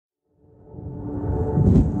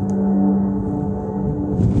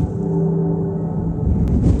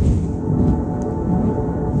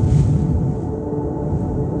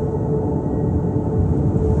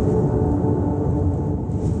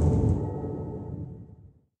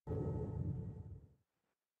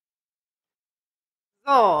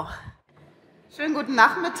So, schönen guten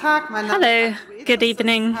Nachmittag. Hello, good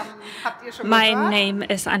evening. My name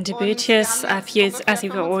is Antje Boetius, as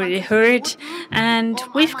you've already heard, and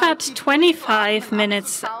we've got 25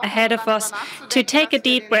 minutes ahead of us to take a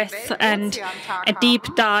deep breath and a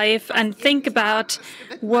deep dive and think about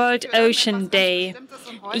World Ocean Day.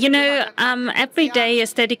 You know, every day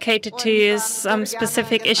is dedicated to some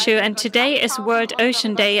specific issue, and today is World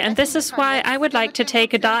Ocean Day, and this is why I would like to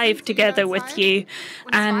take a dive together with you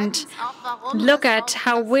and look at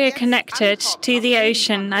how we're connected to the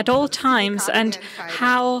ocean at all times and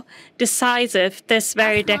how decisive this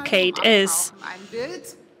very decade is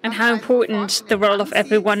and how important the role of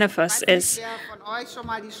every one of us is.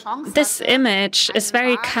 This image is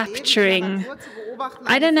very capturing.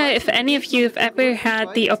 I don't know if any of you have ever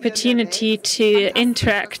had the opportunity to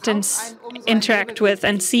interact with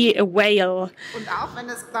and see a whale.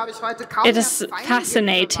 It is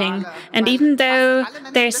fascinating. And even though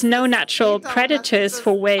there's no natural predators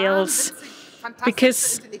for whales,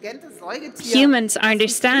 because humans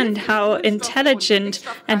understand how intelligent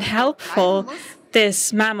and helpful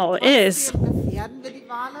this mammal is,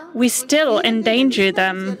 we still endanger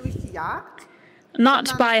them.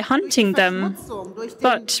 Not by hunting them,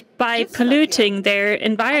 but by polluting their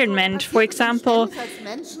environment, for example,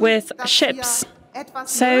 with ships.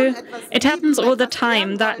 So it happens all the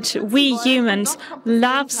time that we humans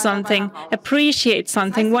love something, appreciate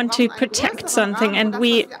something, want to protect something, and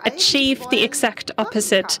we achieve the exact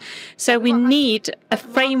opposite. So we need a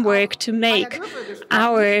framework to make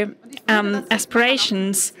our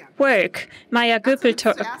aspirations work. Maya Göpel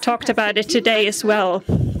talked about it today as well.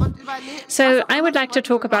 So I would like to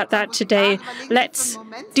talk about that today. Let's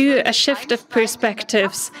do a shift of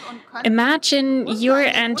perspectives. Imagine you're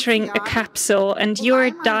entering a capsule and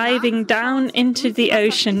you're diving down into the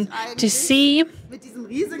ocean to see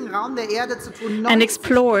and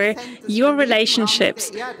explore your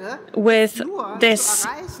relationships with this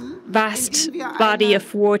vast body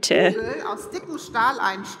of water.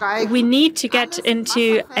 We need to get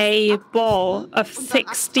into a ball of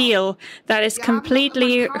thick steel that is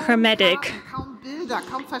completely hermetic.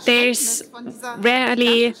 There's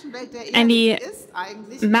rarely any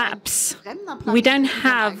maps. We don't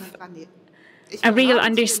have a real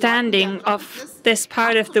understanding of this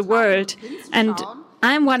part of the world, and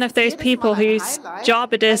I'm one of those people whose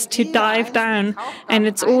job it is to dive down, and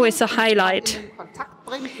it's always a highlight.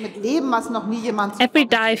 Every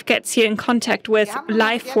dive gets you in contact with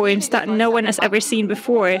life forms that no one has ever seen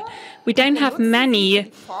before. We don't have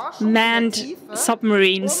many manned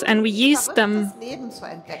submarines, and we use them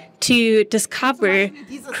to discover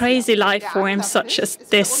crazy life forms such as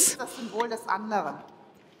this.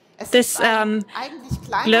 This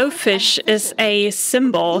glowfish is a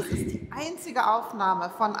symbol.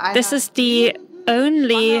 This is the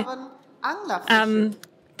only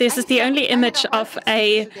image of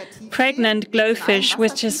a pregnant glowfish,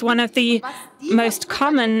 which is one of the most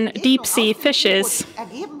common deep-sea fishes.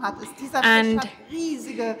 And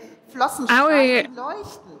our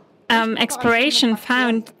exploration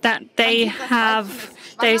found that they have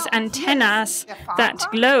those antennas that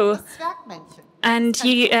glow. And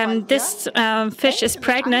this fish is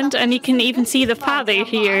pregnant, and you can even see the father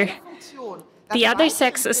here. The other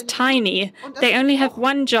sex is tiny. They only have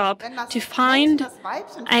one job, to find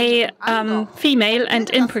a female and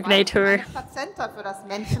impregnate her.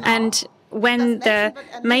 And when the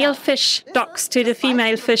male fish docks to the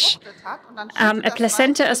female fish, a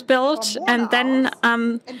placenta is built, and then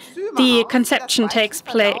the conception takes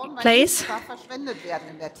place.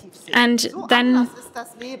 And then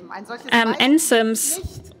enzymes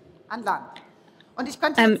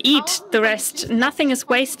eat the rest. Nothing is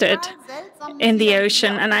wasted in the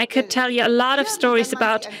ocean. And I could tell you a lot of stories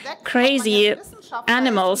about crazy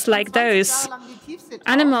animals like those.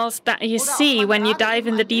 Animals that you see when you dive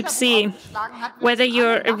in the deep sea. Whether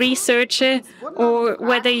you're a researcher or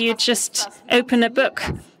whether you just open a book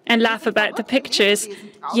and laugh about the pictures,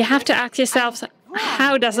 you have to ask yourself,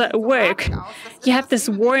 how does it work? You have this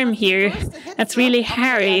worm here that's really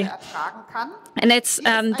hairy. And it's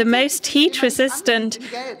the most heat-resistant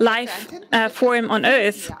life form on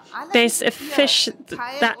Earth. There's a fish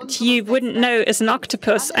that you wouldn't know is an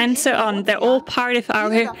octopus, and so on. They're all part of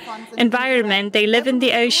our environment. They live in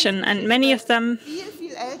the ocean, and many of them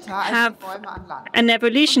have an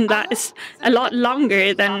evolution that is a lot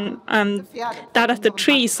longer than that of the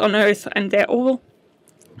trees on Earth, and they're all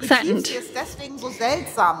fattened.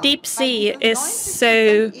 Deep sea is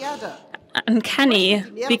so uncanny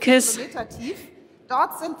because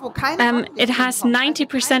It has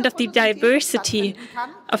 90% of the diversity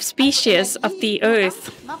of species of the Earth.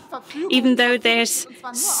 Even though there's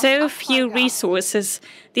so few resources,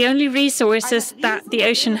 the only resources that the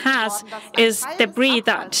ocean has is debris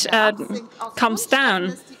that comes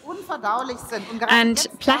down. And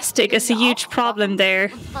plastic is a huge problem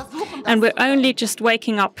there. And we're only just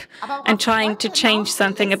waking up and trying to change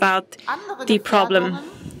something about the problem.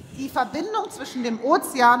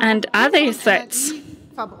 And other threats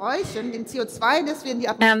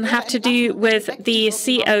have to do with the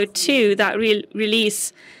CO2 that we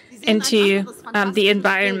release into the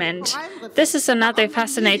environment. This is another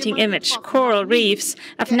fascinating image, coral reefs.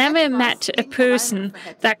 I've never met a person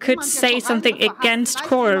that could say something against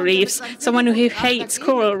coral reefs, someone who hates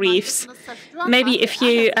coral reefs. Maybe if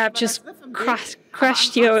you just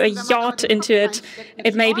crashed your yacht into it,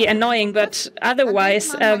 it may be annoying, but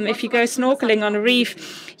otherwise, if you go snorkeling on a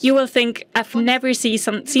reef, you will think, I've never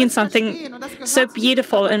seen something so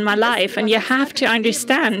beautiful in my life. And you have to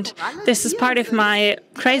understand, this is part of my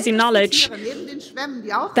crazy knowledge,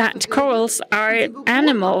 that corals are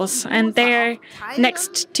animals, and they're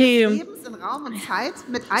next to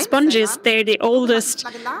sponges, they're the oldest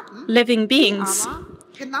living beings.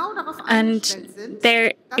 And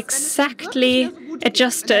they're exactly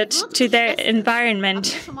adjusted to their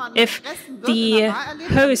environment. If the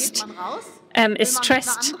host is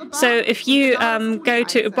stressed, so if you go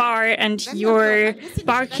to a bar and your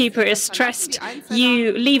barkeeper is stressed,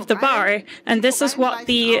 you leave the bar. And this is what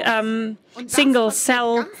the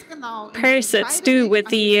single-cell parasites do with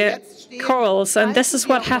the corals, and this is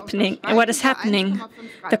what is happening.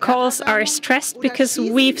 The corals are stressed because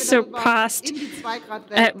we've surpassed,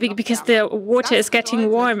 because the water is getting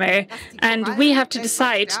warmer, and we have to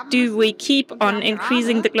decide, do we keep on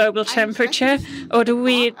increasing the global temperature, or do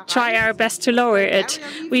we try our best to lower it?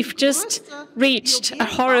 We've just reached a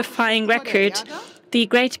horrifying record. The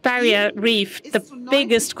Great Barrier Reef, the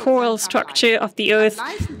biggest coral structure of the Earth,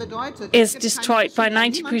 is destroyed by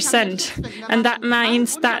 90%. And that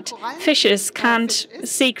means that fishes can't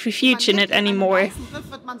seek refuge in it anymore.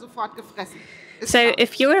 So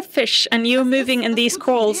if you're a fish and you're moving in these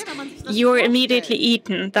corals, you're immediately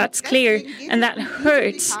eaten. That's clear. And that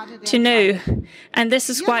hurts to know. And this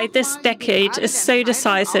is why this decade is so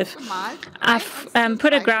decisive. I've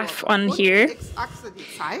put a graph on here.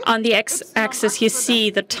 On the x-axis, you see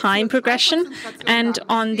the time progression. And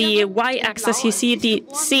on the y-axis, you see the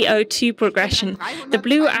CO2 progression. The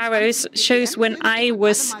blue arrows shows when I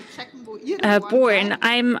was born.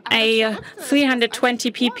 I'm a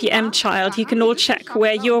 320 ppm child. You can all check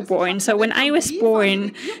where you're born. So when I was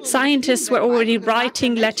born, scientists were already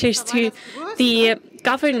writing letters to the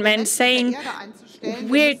government saying,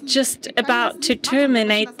 we're just about to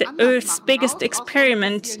terminate the Earth's biggest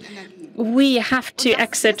experiment. We have to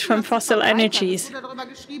exit from fossil energies. The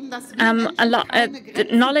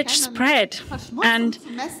knowledge spread, and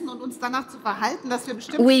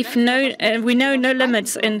we know no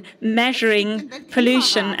limits in measuring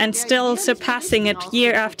pollution and still surpassing it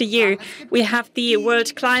year after year. We have the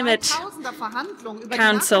World Climate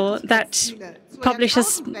Council that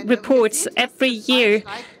publishes reports every year.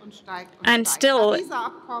 And still,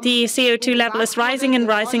 the CO2 level is rising and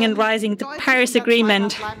rising and rising. The Paris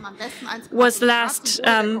Agreement was the last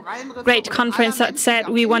great conference that said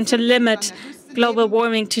we want to limit global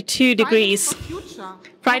warming to 2 degrees.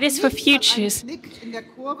 Fridays for Futures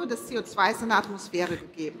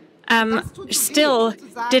still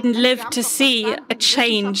didn't live to see a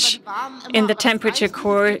change in the temperature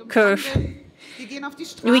curve.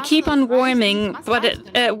 We keep on warming, but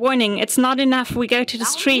warning, it's not enough. We go to the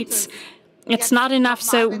streets. It's not enough.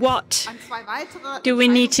 So what do we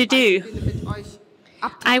need to do?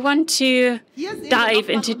 I want to dive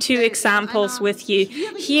into 2 examples with you.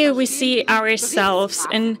 Here we see ourselves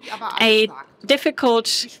in a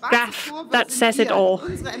difficult graph that says it all.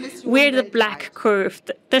 We're the black curve.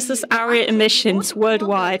 This is our emissions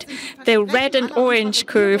worldwide. The red and orange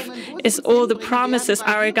curve is all the promises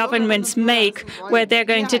our governments make where they're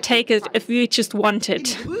going to take it if we just want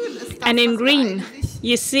it. And in green,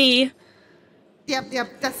 you see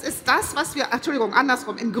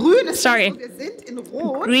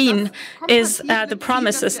green is the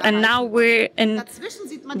promises, and now we're in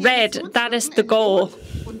red. That is the goal.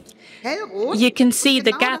 You can see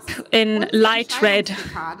the gap in light red,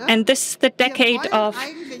 and this is the decade of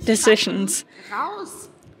decisions.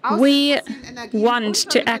 We want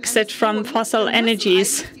to exit from fossil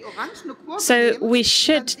energies, so we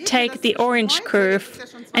should take the orange curve,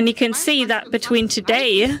 and you can see that between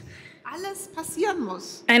today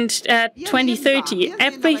and 2030,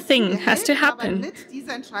 everything has to happen.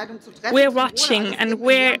 we're watching and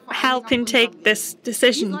we're helping take this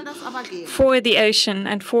decision for the ocean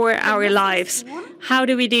and for our lives. How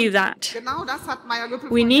do we do that?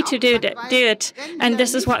 We need to do it. And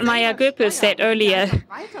this is what Maya Göpel said earlier.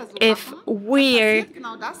 If we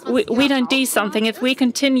don't do something, if we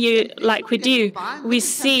continue like we do,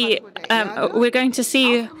 we're going to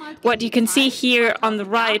see what you can see here on the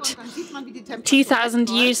right, 2,000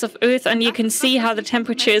 years of Earth, and you can see how the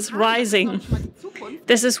temperature is rising.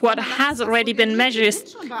 This is what has already been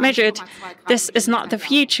measured. This is not the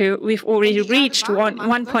future. We've already reached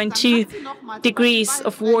 1.2 degrees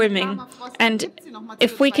of warming. And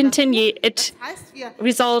if we continue, it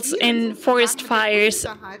results in forest fires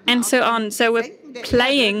and so on. So we're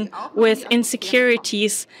playing with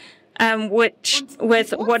insecurities,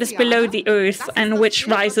 with what is below the Earth and which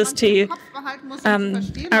rises to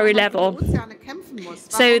our level.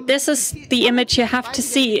 So this is the image you have to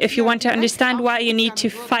see if you want to understand why you need to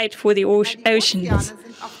fight for the oceans.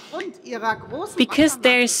 Because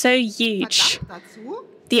they're so huge,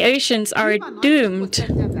 the oceans are doomed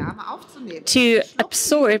to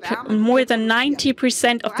absorb more than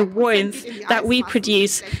 90% of the warmth that we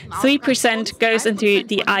produce. 3% goes into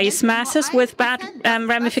the ice masses with bad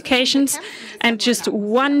ramifications, and just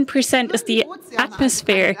 1% is the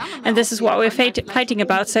atmosphere. And this is what we're fighting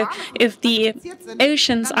about. So if the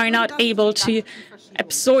oceans are not able to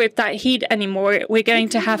absorb that heat anymore, we're going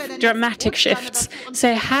to have dramatic shifts.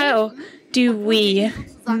 So how do we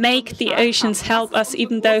make the oceans help us,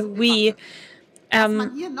 even though we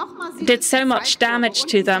did so much damage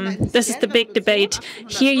to them? This is the big debate.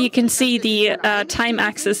 Here you can see the time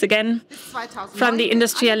axis again. From the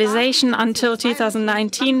industrialization until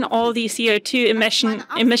 2019, all the CO2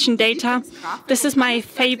 emission data. This is my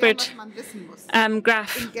favorite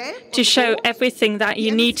graph to show everything that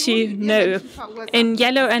you need to know. In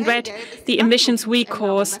yellow and red, the emissions we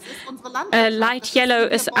cause. Light yellow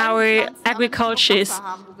is our agricultures,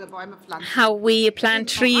 how we plant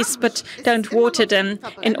trees but don't water them.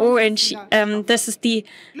 In orange, this is the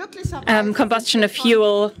combustion of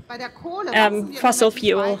fuel, fossil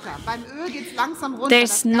fuel.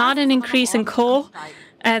 There's not an increase in coal.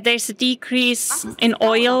 There's a decrease in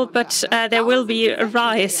oil, but there will be a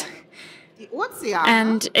rise.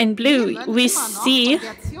 And in blue, we see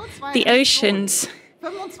the oceans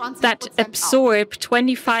that absorb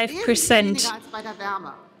 25%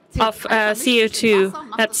 of CO2.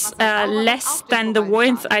 That's less than the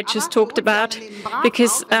warmth I just talked about,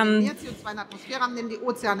 because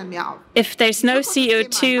if there's no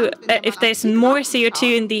CO2, if there's more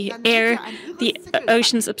CO2 in the air, the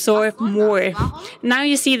oceans absorb more. Now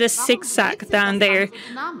you see the zigzag down there.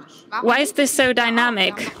 Why is this so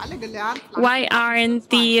dynamic? Why aren't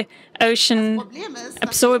the ocean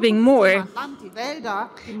absorbing more?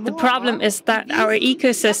 The problem is that our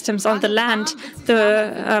ecosystems on the land,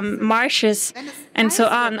 the marshes and so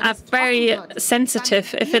on, are very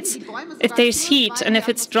sensitive. If there's heat and if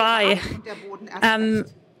it's dry,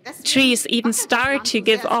 trees even start to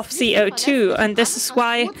give off CO2, and this is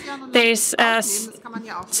why there's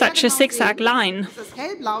such a zigzag line.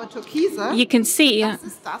 You can see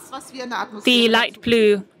the light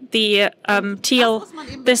blue, the teal.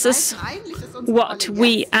 This is what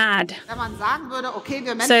we add.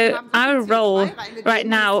 So our role right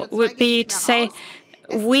now would be to say,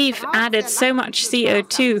 we've added so much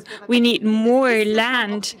CO2, we need more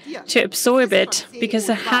land to absorb it, because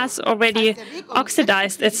it has already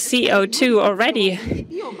oxidized its CO2 already.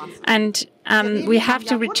 And we have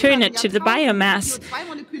to return it to the biomass.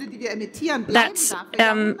 That's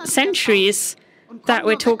centuries that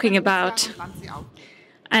we're talking about.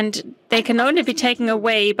 And they can only be taken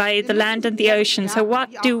away by the land and the ocean. So what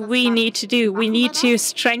do we need to do? We need to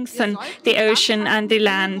strengthen the ocean and the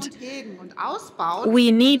land.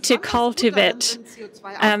 We need to cultivate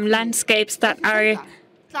landscapes that are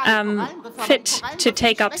fit to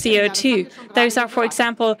take up CO2. Those are, for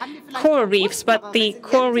example, coral reefs, but the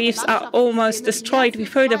coral reefs are almost destroyed.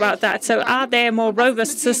 We've heard about that. So are there more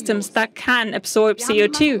robust systems that can absorb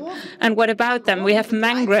CO2? And what about them? We have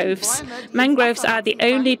mangroves. Mangroves are the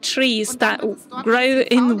only trees that grow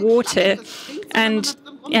in water.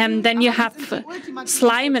 And then you have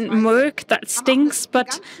slime and murk that stinks,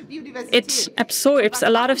 but it absorbs a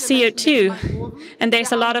lot of CO2. And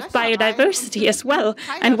there's a lot of biodiversity as well.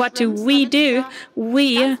 And what do?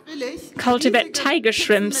 We cultivate tiger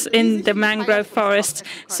shrimps in the mangrove forest,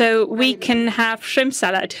 so we can have shrimp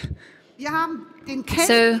salad.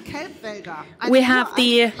 So we have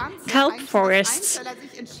the kelp forests.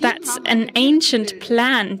 That's an ancient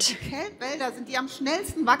plant,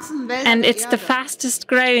 and it's the fastest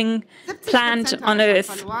growing plant on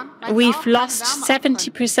Earth. We've lost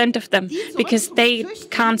 70% of them because they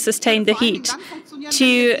can't sustain the heat.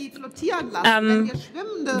 To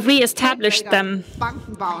re-establish them,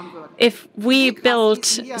 if we build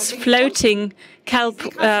floating kelp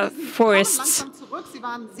forests,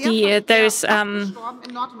 those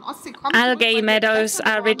algae meadows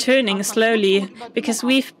are returning slowly because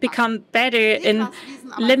we've become better in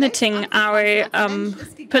limiting our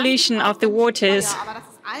pollution of the waters.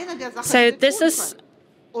 So this is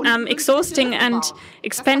exhausting and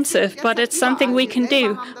expensive, but it's something we can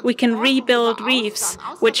do. We can rebuild reefs,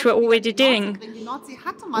 which we're already doing.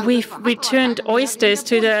 We've returned oysters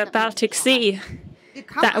to the Baltic Sea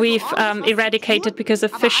that we've eradicated because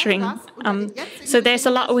of fishing. So there's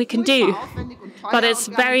a lot we can do, but it's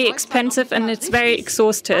very expensive and it's very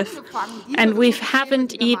exhaustive. And we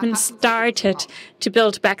haven't even started to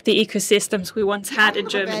build back the ecosystems we once had in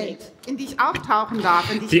Germany.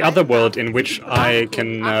 The other world in which I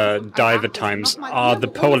can dive at times are the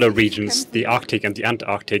polar regions, the Arctic and the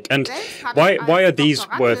Antarctic. And why are these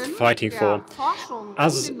worth fighting for?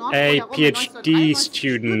 As a PhD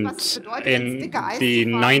student in the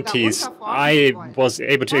 90s, I was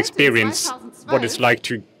able to experience what it's like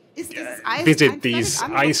to visit these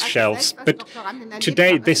ice shelves. But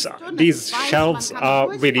today, these shelves are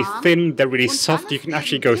really thin, they're really soft, you can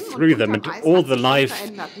actually go through them, and all the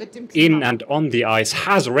life in and on the ice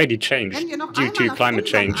has already changed due to climate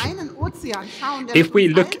change. If we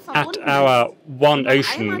look at our one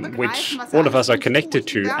ocean, which all of us are connected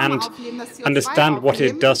to, and understand what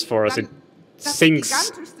it does for us, it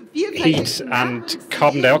sinks heat and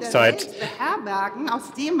carbon dioxide.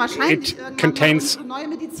 It contains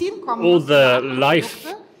all the life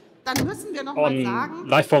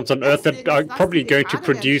forms on Earth that are probably going to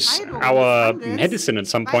produce our medicine at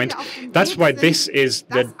some point. That's why this is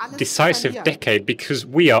the decisive decade, because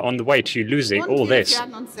we are on the way to losing all this.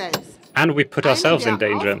 And we put ourselves in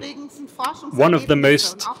danger. One of the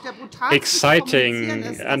most exciting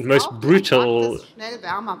and most brutal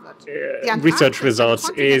research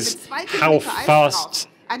results is how fast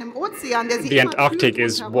the Antarctic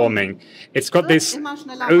is warming. It's got this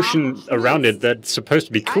ocean around it that's supposed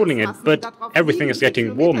to be cooling it, but everything is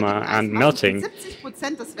getting warmer and melting.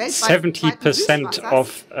 70%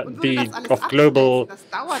 of global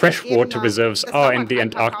freshwater reserves are in the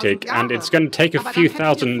Antarctic, and it's going to take a few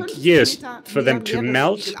thousand years for them to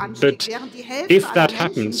melt. But if that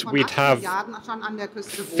happens, we'd have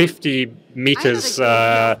 50 meters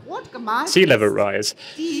sea level rise.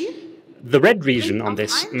 The red region on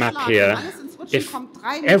this map here, if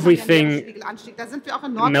everything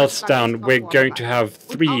melts down, we're going to have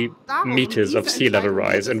 3 meters of sea level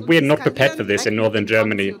rise, and we're not prepared for this in northern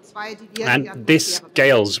Germany. And this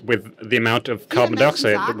scales with the amount of carbon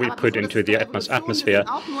dioxide that we put into the atmosphere.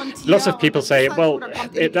 Lots of people say, well,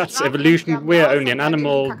 that's evolution, we're only an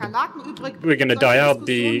animal, we're going to die out,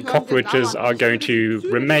 the cockroaches are going to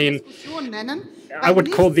remain. I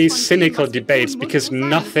would call these cynical debates because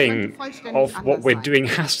nothing of what we're doing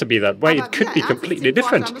has to be that way. It could be completely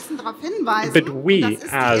different. But we,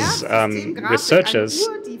 as researchers,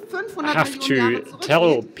 have to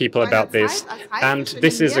tell people about this. And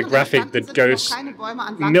this is a graphic that goes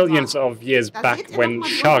millions of years back when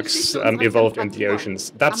sharks evolved in the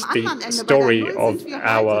oceans. That's the story of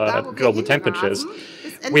our global temperatures.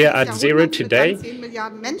 We are at 0 today,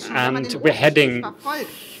 and we're heading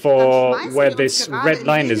for where this red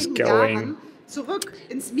line is going,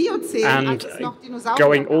 and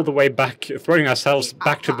going all the way back, throwing ourselves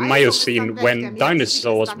back to the Miocene when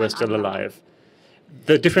dinosaurs were still alive.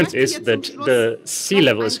 The difference is that the sea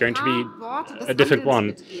level is going to be a different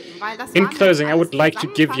one. In closing, I would like to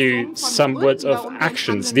give you some words of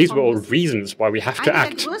actions. These were all reasons why we have to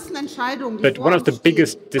act. But one of the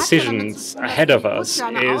biggest decisions ahead of us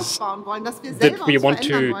is that we want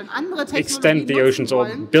to extend the oceans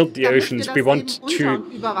or build the oceans. We want to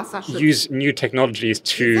use new technologies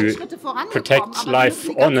to protect life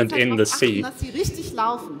on and in the sea.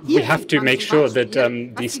 We have to make sure that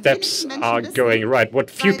these steps are going right. What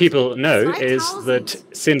few people know is that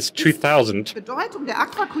since 2000,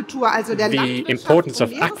 the importance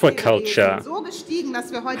of aquaculture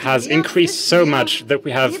has increased so much that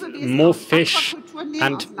we have more fish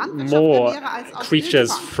and more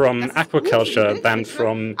creatures from aquaculture than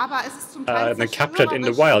captured in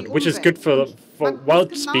the wild, which is good for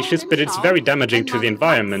wild species, but it's very damaging to the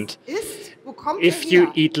environment. if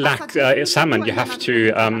you eat salmon, you have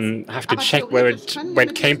to check where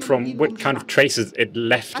it came from, what kind of traces it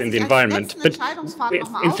left in the environment. But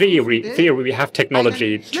in theory, we have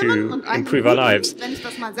technology to improve our lives.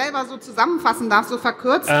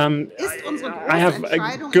 I have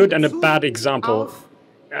a good and a bad example.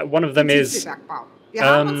 One of them is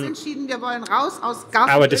our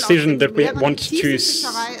decision that we want to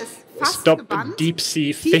stop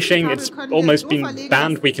deep-sea fishing. It's almost been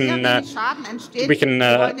banned. We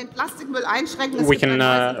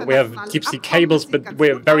have deep-sea cables, but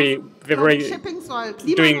we're very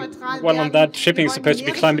doing well on that. Shipping is supposed to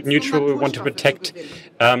be climate neutral. We want to protect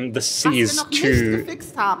the seas to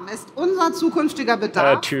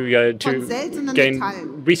gain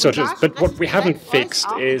resources. But what we haven't fixed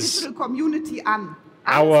is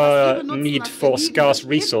our need for scarce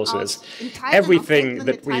resources. Everything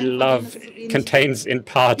that we love contains in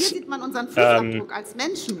part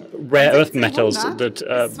rare earth metals that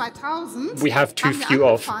we have too few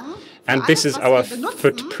of. And this is our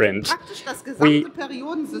footprint. We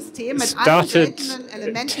started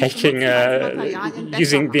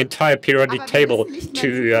using the entire periodic table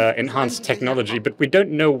to enhance technology, but we don't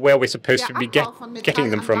know where we're supposed to be getting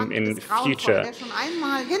them from in the future.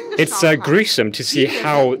 It's gruesome to see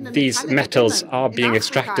how these metals are being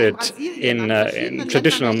extracted in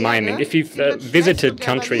traditional mining. If you've visited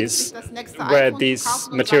countries where these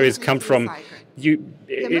materials come from,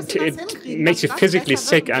 it makes you physically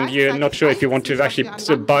sick, and you're not sure if you want to actually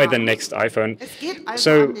buy the next iPhone.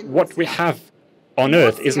 So what we have on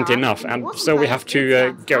Earth isn't enough, and so we have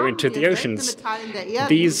to go into the oceans.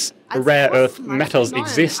 These rare earth metals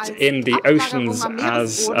exist in the oceans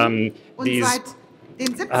as in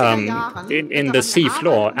the sea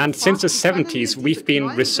floor, and since the 70s we've been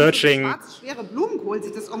researching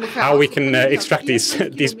how we can extract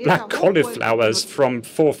these black cauliflowers from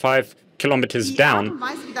 4 or 5 kilometers down.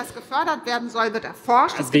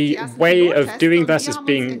 The way of doing this is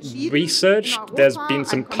being researched. There's been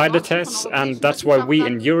some pilot tests, and that's why we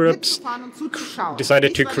in Europe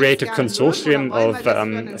decided to create a consortium of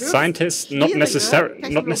scientists, not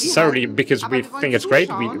necessarily because we think it's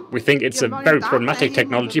great. We think it's a very problematic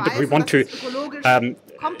technology, but we want to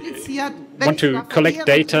collect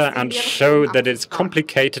data and show that it's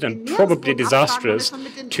complicated and probably disastrous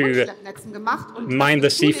to mine the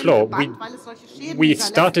seafloor. We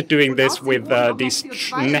started doing this with these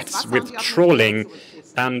nets with trawling,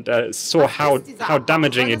 and saw how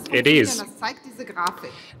damaging it is.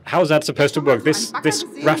 How is that supposed to work? This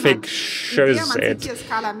graphic shows it.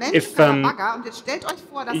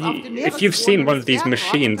 If you've seen one of these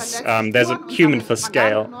machines, there's a human for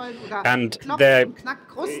scale, and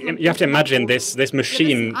you have to imagine this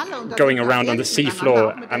machine going around on the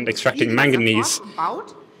seafloor and extracting manganese.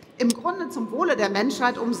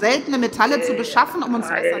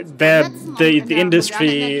 The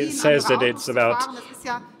industry says that it's about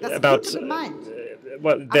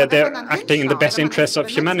well, they're acting in the best interests of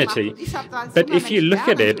humanity. But if you look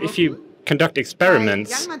at it, if you conduct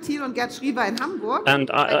experiments, and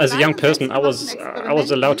as a young person, I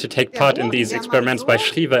was allowed to take part in these experiments by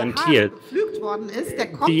Schriever and Thiel.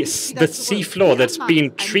 The seafloor that's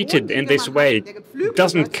been treated in this way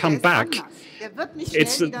doesn't come back.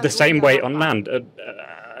 It's the same way on land.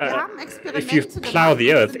 If you plow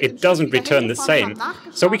the earth, it doesn't return the same.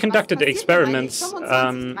 So we conducted experiments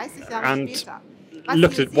and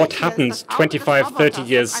looked at what happens 25, 30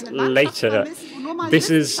 years later.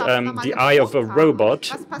 This is the eye of a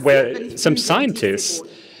robot, where some scientists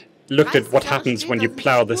looked at what happens when you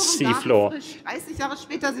plow the seafloor.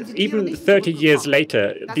 Even 30 years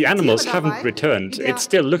later, the animals haven't returned. It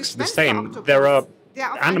still looks the same. There are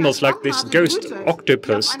animals like this ghost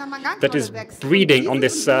octopus that is breeding on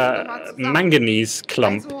this manganese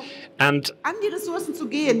clump. And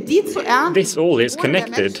this all is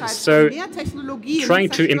connected. So trying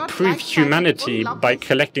to improve humanity by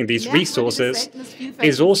collecting these resources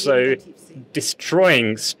is also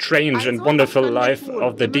destroying strange and wonderful life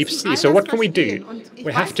of the deep sea. So what can we do?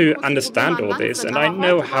 We have to understand all this, and I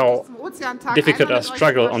know how difficult our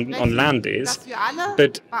struggle on land is,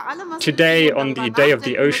 but today, on the Day of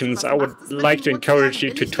the Oceans, I would like to encourage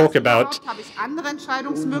you to talk about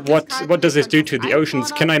what does this do to the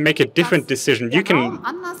oceans? Can I make a different decision? You can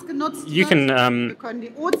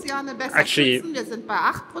actually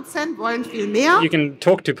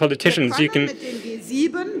talk to politicians. We can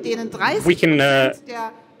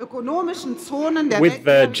with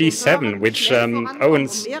the G7, which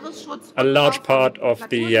owns a large part of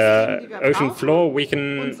the ocean floor, we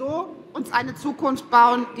can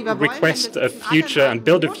request a future and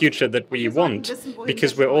build a future that we want,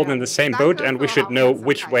 because we're all in the same boat and we should know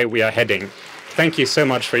which way we are heading. Thank you so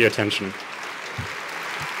much for your attention.